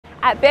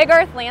At Big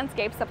Earth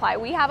Landscape Supply,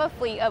 we have a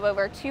fleet of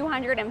over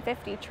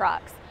 250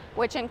 trucks,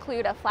 which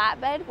include a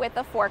flatbed with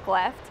a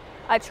forklift,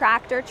 a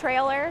tractor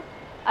trailer,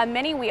 a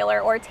mini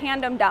wheeler or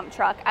tandem dump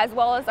truck, as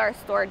well as our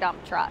store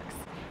dump trucks.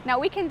 Now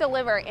we can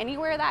deliver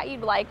anywhere that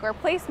you'd like or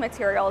place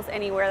materials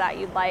anywhere that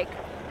you'd like.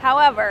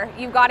 However,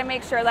 you've got to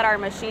make sure that our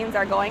machines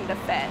are going to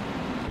fit.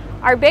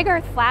 Our Big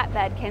Earth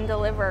flatbed can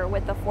deliver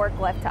with the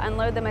forklift to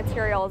unload the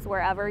materials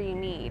wherever you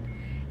need.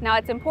 Now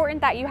it's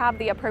important that you have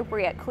the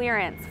appropriate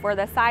clearance for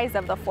the size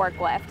of the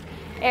forklift.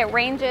 It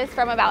ranges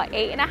from about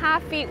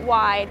 8.5 feet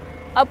wide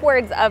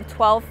upwards of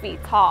 12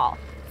 feet tall.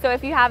 So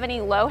if you have any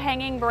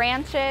low-hanging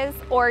branches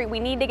or we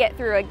need to get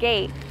through a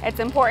gate, it's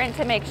important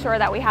to make sure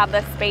that we have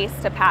the space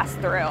to pass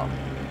through.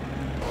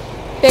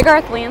 Big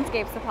Earth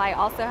Landscape Supply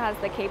also has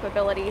the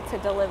capability to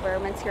deliver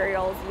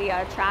materials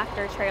via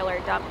tractor trailer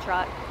dump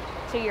truck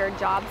to your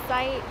job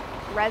site,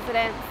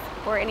 residence,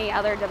 or any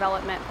other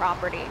development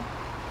property.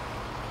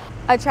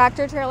 A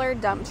tractor trailer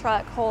dump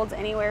truck holds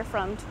anywhere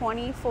from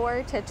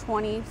 24 to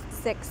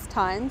 26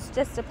 tons,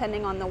 just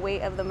depending on the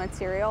weight of the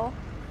material.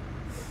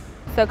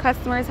 So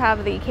customers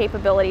have the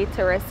capability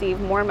to receive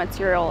more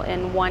material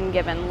in one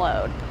given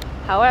load.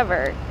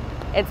 However,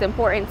 it's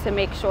important to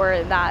make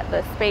sure that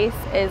the space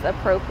is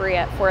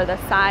appropriate for the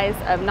size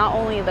of not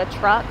only the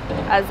truck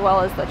as well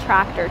as the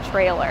tractor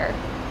trailer.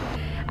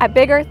 At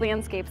Big Earth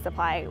Landscape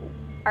Supply,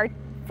 our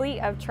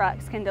fleet of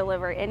trucks can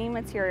deliver any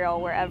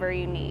material wherever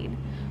you need.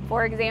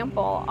 For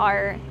example,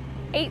 our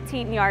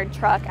 18-yard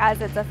truck,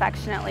 as it's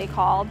affectionately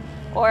called,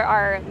 or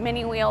our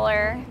mini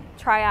wheeler,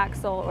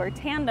 triaxle, or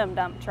tandem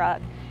dump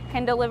truck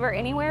can deliver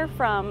anywhere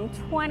from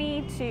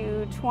 20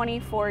 to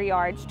 24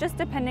 yards, just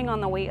depending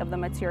on the weight of the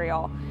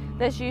material.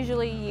 This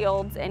usually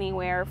yields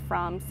anywhere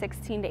from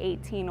 16 to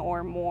 18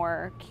 or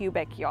more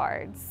cubic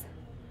yards.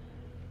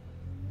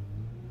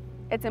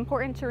 It's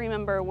important to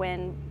remember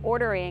when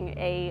ordering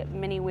a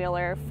mini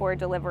wheeler for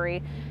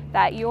delivery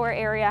that your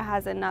area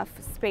has enough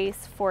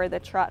space for the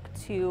truck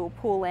to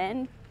pull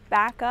in,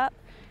 back up,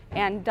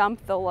 and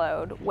dump the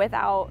load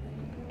without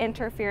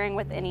interfering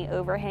with any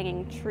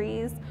overhanging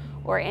trees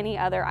or any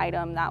other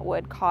item that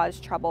would cause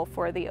trouble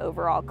for the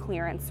overall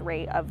clearance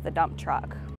rate of the dump truck.